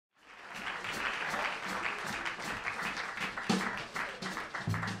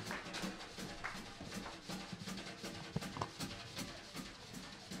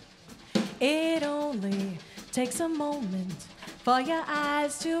takes a moment for your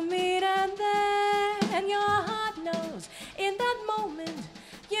eyes to meet, and then your heart knows in that moment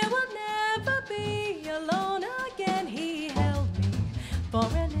you will never be alone again. He held me for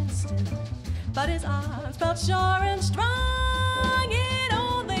an instant, but his arms felt sure and strong. It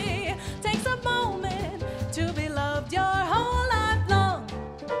only takes a moment to be loved your whole life long.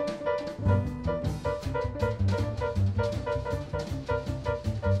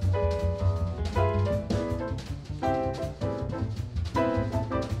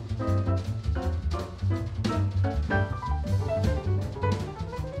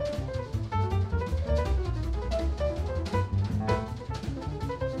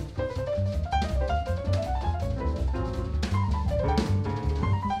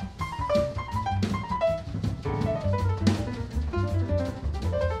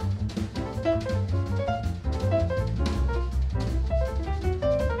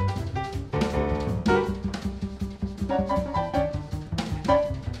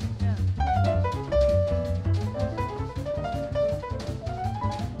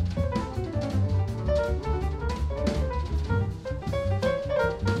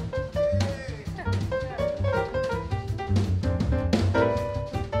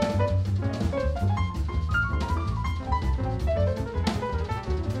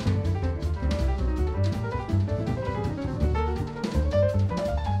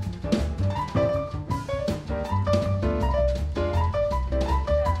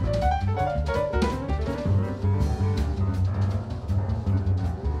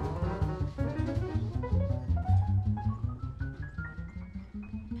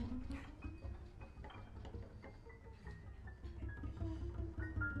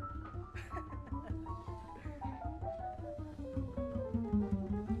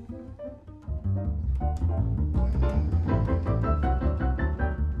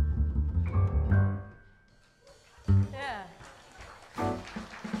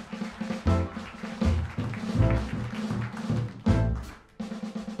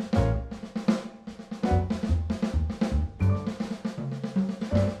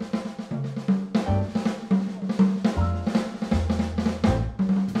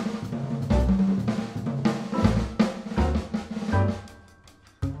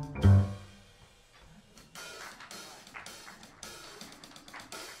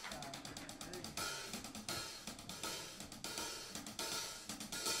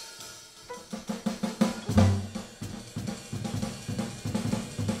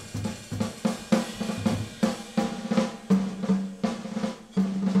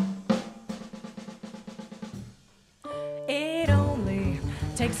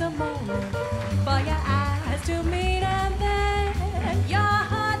 Takes a moment for your eyes to meet, and then your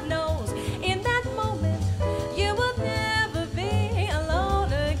heart knows in that moment you will never be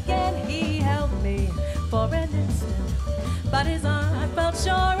alone again. He held me for an instant, but his arm felt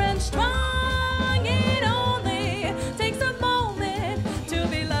sure and strong. It only takes a moment to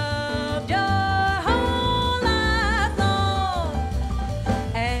be loved your whole life long,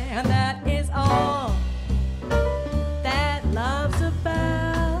 and that is all that love's about.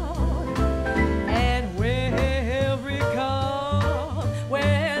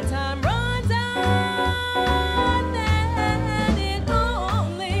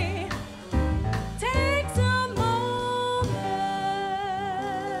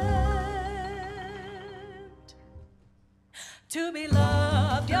 To be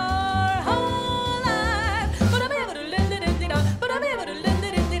loved your whole life.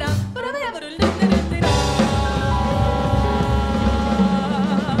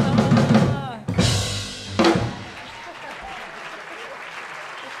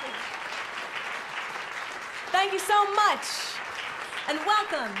 Thank you so much, and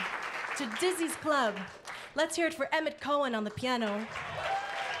welcome to Dizzy's Club. Let's hear it for Emmet Cohen on the piano,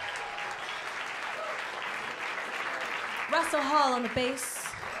 Russell Hall on the bass,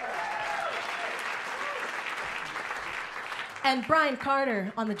 and Bryan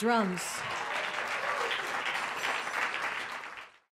Carter on the drums.